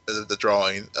and the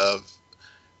drawing of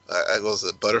it was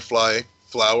a butterfly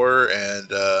flower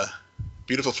and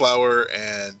beautiful flower,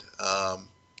 and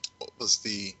what was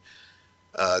the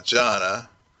jhana,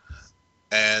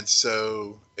 and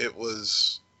so it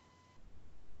was.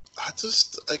 I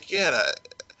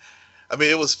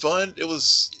mean, it was fun. It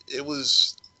was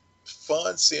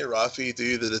fun seeing Rafi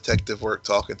do the detective work,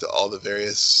 talking to all the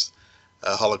various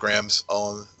holograms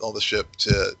on the ship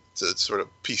to sort of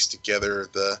piece together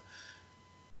the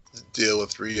deal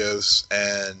with Rios,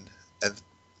 and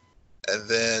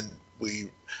then we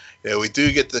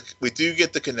do get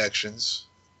the connections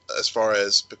as far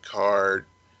as Picard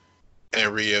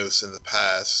and Rios in the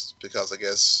past, because I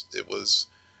guess it was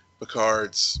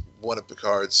one of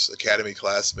Picard's academy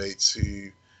classmates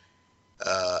who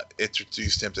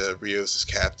introduced him to Rios as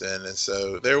captain, and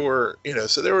so there were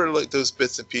like those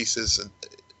bits and pieces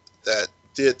that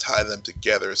did tie them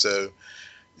together. So,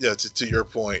 to your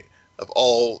point, of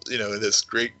all, in this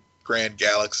great grand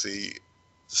galaxy,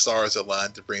 the stars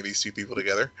aligned to bring these two people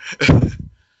together.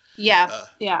 Yeah.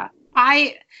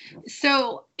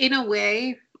 So in a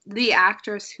way, the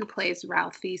actress who plays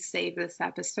Ralphie saved this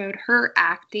episode. Her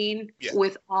acting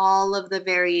with all of the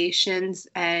variations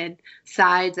and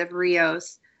sides of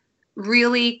Rios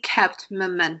really kept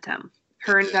momentum.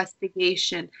 Her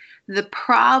investigation. The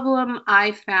problem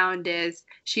I found is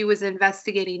she was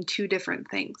investigating two different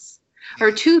things.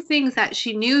 Or two things that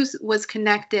she knew was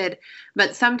connected,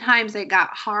 but sometimes it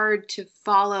got hard to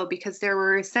follow because there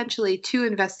were essentially two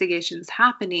investigations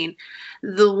happening.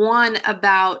 The one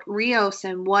about Rios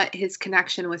and what his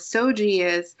connection with Soji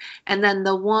is, and then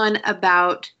the one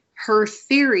about her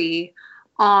theory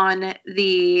on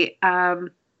the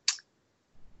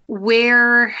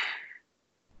where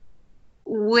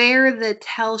the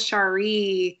Tel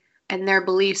Shari and their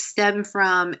beliefs stem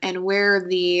from, and where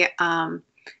the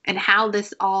and how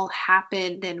this all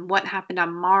happened, and what happened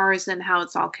on Mars, and how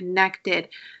it's all connected.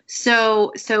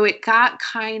 So it got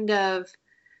kind of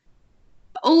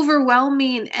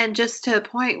overwhelming, and just to a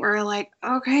point where we're like,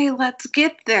 okay, let's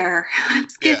get there.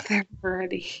 Let's get there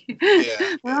already.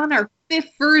 Yeah. We're on our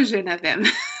 5th version of him.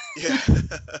 Yeah.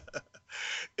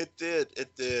 It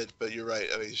did, but you're right.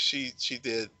 I mean, she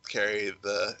did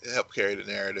help carry the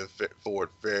narrative forward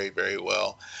very, very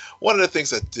well. One of the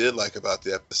things I did like about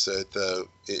the episode, though,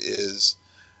 is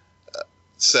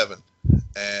Seven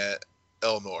and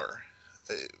Elnor.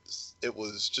 It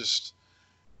was just,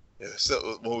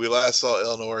 so when we last saw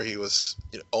Elnor, he was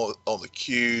on the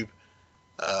cube.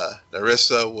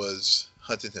 Narissa was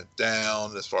hunting him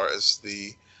down as far as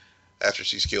after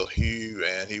she's killed Hugh,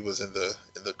 and he was in the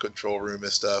control room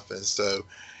and stuff, and so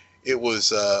it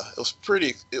was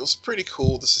pretty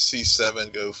cool to see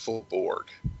Seven go full Borg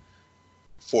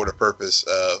for the purpose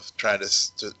of trying to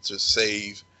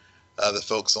save the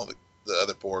folks on the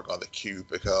other Borg on the cube,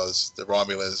 because the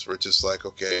Romulans were just like,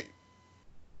 okay,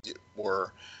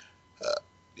 we're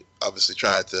obviously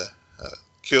trying to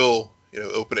kill,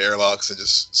 open airlocks and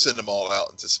just send them all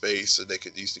out into space so they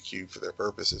could use the cube for their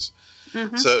purposes.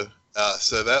 Mm-hmm. So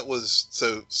that was,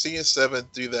 seeing Seven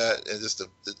do that, and just the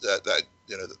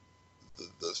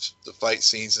fight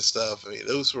scenes and stuff. I mean,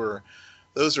 those were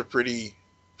pretty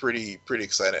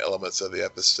exciting elements of the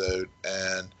episode,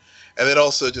 and then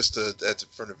also just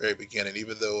from the very beginning,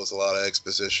 even though it was a lot of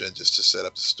exposition just to set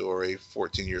up the story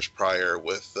 14 years prior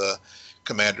with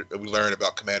Commander, we learned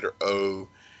about Commander O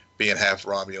being half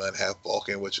Romulan, half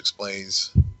Vulcan, which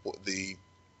explains what the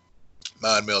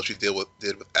mind meld she did with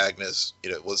Agnes.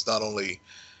 It was not only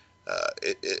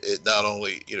it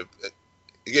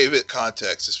gave it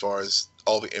context as far as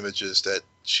all the images that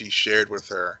she shared with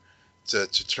her to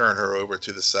turn her over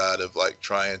to the side of like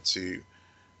trying to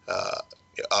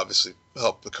obviously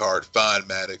help Picard find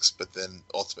Maddox, but then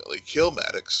ultimately kill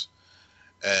Maddox,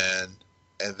 and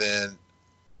then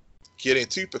getting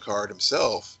to Picard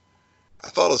himself. I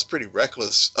thought it was pretty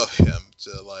reckless of him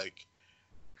to like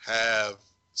have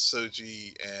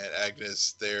Soji and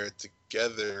Agnes there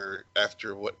together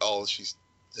after what all she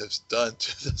has done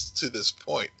to this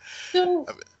point. So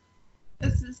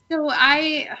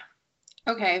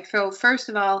first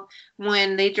of all,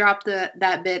 when they dropped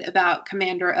that bit about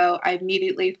Commander O, I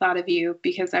immediately thought of you,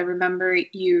 because I remember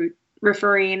you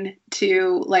referring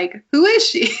to like, who is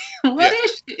she? What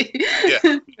is she?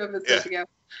 Ago.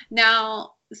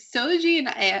 Now, Soji and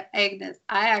Agnes,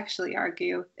 I actually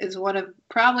argue, is one of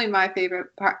probably my favorite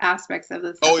aspects of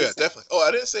this episode. Yeah, definitely. Oh,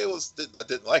 I didn't say I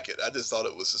didn't like it. I just thought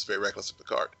it was just very reckless of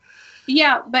Picard.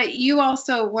 Yeah, but you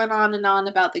also went on and on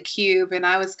about the cube, and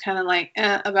I was kind of like,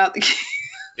 about the cube.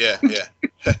 Yeah.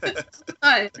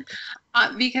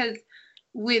 Because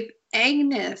with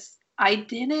Agnes, I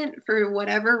didn't, for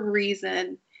whatever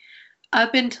reason,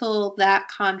 up until that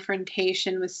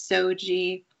confrontation with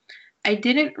Soji, I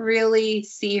didn't really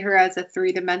see her as a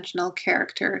three-dimensional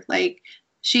character. Like,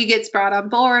 she gets brought on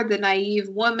board, the naive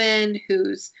woman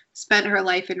who's spent her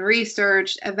life in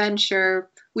research, adventure.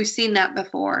 We've seen that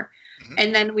before. Mm-hmm.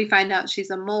 And then we find out she's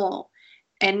a mole.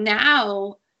 And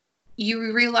now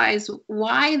you realize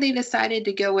why they decided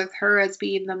to go with her as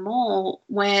being the mole,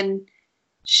 when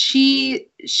she's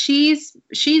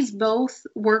both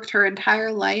worked her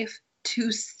entire life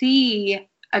to see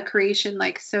a creation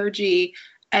like Soji.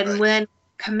 And right. When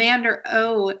Commander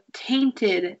O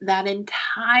tainted that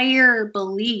entire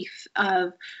belief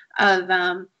of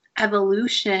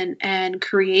evolution and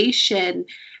creation,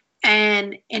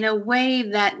 and in a way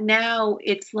that now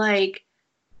it's like,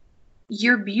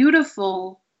 you're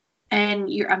beautiful and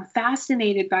I'm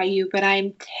fascinated by you, but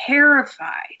I'm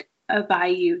terrified by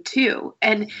you too.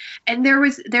 And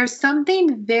there's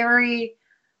something very,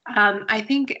 I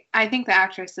think the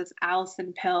actress is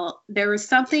Allison Pill. There was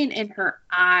something in her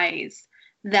eyes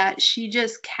that she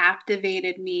just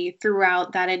captivated me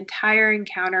throughout that entire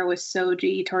encounter with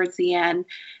Soji towards the end,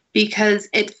 because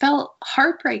it felt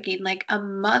heartbreaking, like a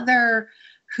mother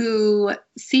who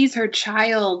sees her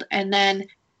child and then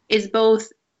is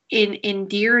both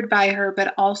endeared by her,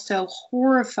 but also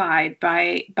horrified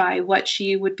by what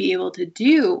she would be able to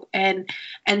do. And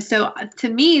so to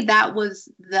me, that was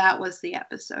the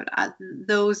episode.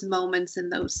 Those moments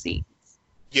and those scenes.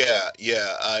 Yeah,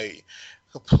 I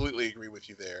completely agree with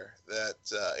you there. That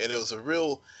and it was a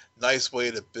real nice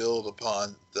way to build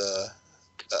upon the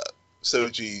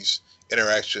Soji's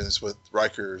interactions with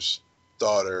Riker's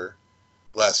daughter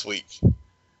last week,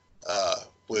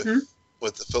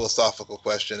 with the philosophical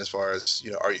question as far as,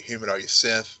 are you human, are you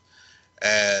synth,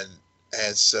 and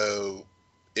so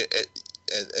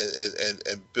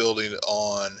and building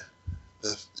on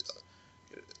the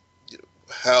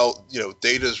how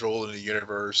Data's role in the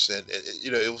universe, and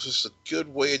it was just a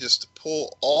good way just to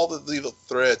pull all the little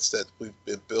threads that we've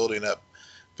been building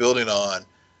on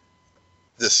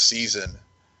this season.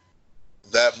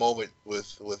 That moment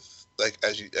with like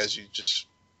as you just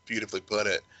beautifully put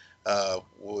it,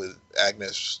 with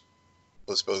Agnes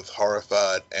was both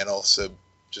horrified and also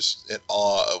just in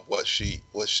awe of what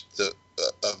the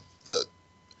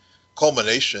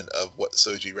culmination of what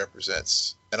Soji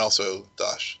represents, and also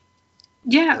Dash.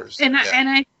 Yeah, and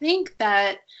I think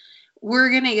that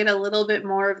we're gonna get a little bit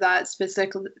more of that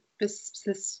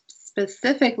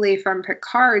specifically from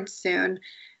Picard soon,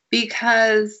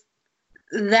 because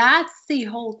that's the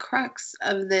whole crux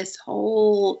of this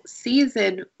whole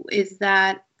season, is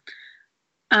that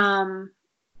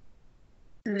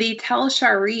the Tel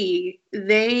Shari,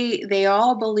 they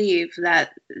all believe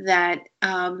that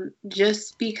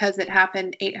just because it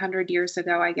happened 800 years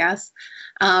ago, I guess,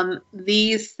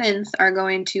 these synths are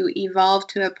going to evolve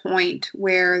to a point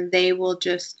where they will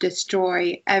just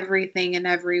destroy everything and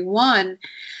everyone.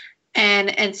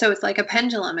 And so it's like a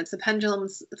pendulum. It's a pendulum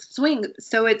swing.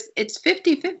 So it's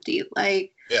 50-50.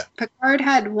 Like, yeah. Picard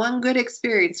had one good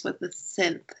experience with the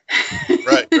synth.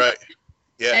 Right.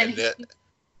 Yeah,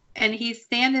 and he's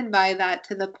standing by that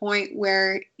to the point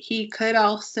where he could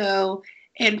also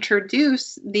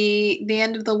introduce the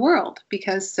end of the world,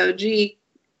 because Soji,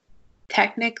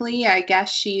 technically, I guess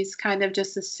she's kind of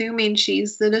just assuming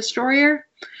she's the destroyer.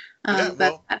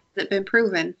 But hasn't been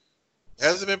proven.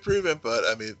 Hasn't been proven, but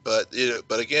I mean, but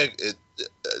again, it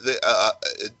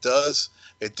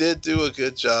did do a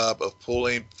good job of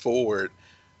pulling forward.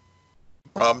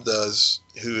 Ram does,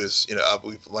 who is,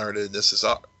 we've learned, and this is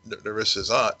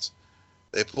Narissa's aunt.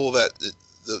 They pull that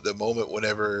the moment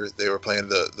whenever they were playing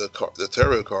the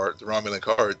tarot card, the Romulan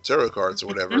tarot cards or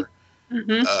whatever,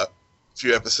 a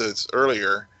few episodes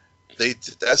earlier.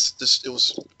 It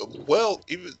was well,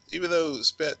 even though it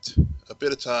spent a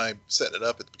bit of time setting it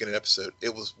up at the beginning of the episode,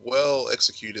 it was well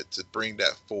executed to bring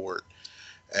that forward,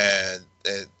 and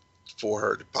for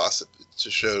her to possibly to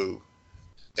show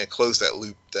and close that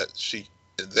loop that she,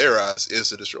 in their eyes, is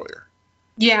the destroyer.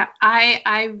 Yeah,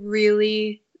 I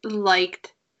really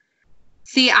liked.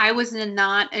 See, I was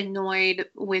not annoyed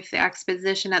with the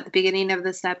exposition at the beginning of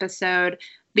this episode,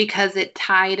 because it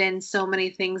tied in so many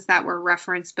things that were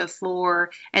referenced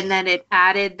before, and then it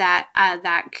added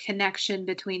that connection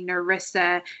between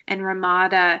Narissa and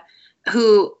Ramada,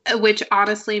 which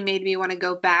honestly made me want to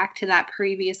go back to that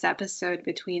previous episode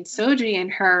between Soji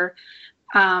and her,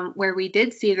 where we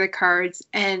did see the cards,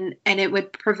 and it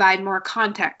would provide more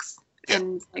context. Yeah.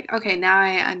 And like, okay, now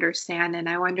I understand, and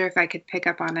I wonder if I could pick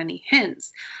up on any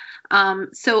hints.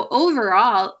 So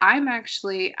overall, I'm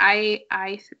actually, I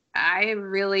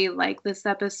really like this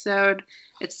episode.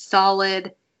 It's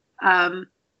solid,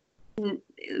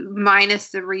 minus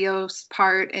the Rios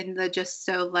part and the just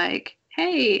so like,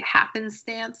 hey,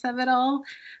 happenstance of it all.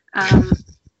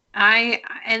 I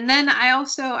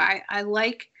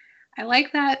like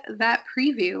that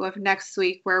preview of next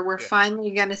week, where we're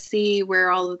finally going to see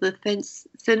where all of the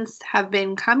synths have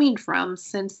been coming from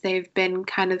since they've been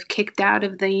kind of kicked out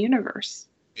of the universe.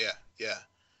 Yeah.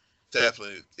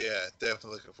 Definitely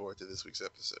looking forward to this week's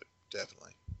episode.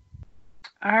 Definitely.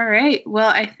 All right. Well,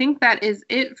 I think that is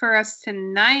it for us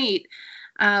tonight.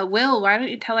 Will, why don't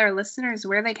you tell our listeners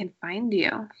where they can find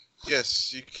you?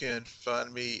 Yes, you can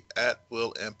find me at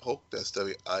Will M. Polk. That's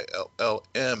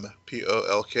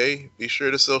WILLMPOLK. Be sure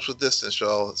to social distance,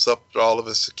 y'all. It's up to all of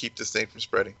us to keep this thing from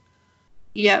spreading.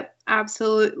 Yep,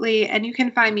 absolutely. And you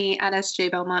can find me at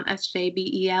SJ Belmont,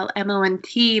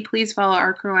 SJBELMONT. Please follow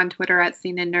our crew on Twitter at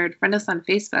Scene and Nerd. Friend us on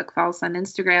Facebook, follow us on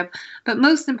Instagram. But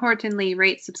most importantly,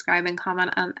 rate, subscribe, and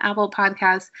comment on Apple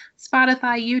Podcasts,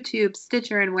 Spotify, YouTube,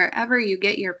 Stitcher, and wherever you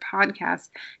get your podcasts.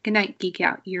 Good night, Geek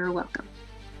Out. You're welcome.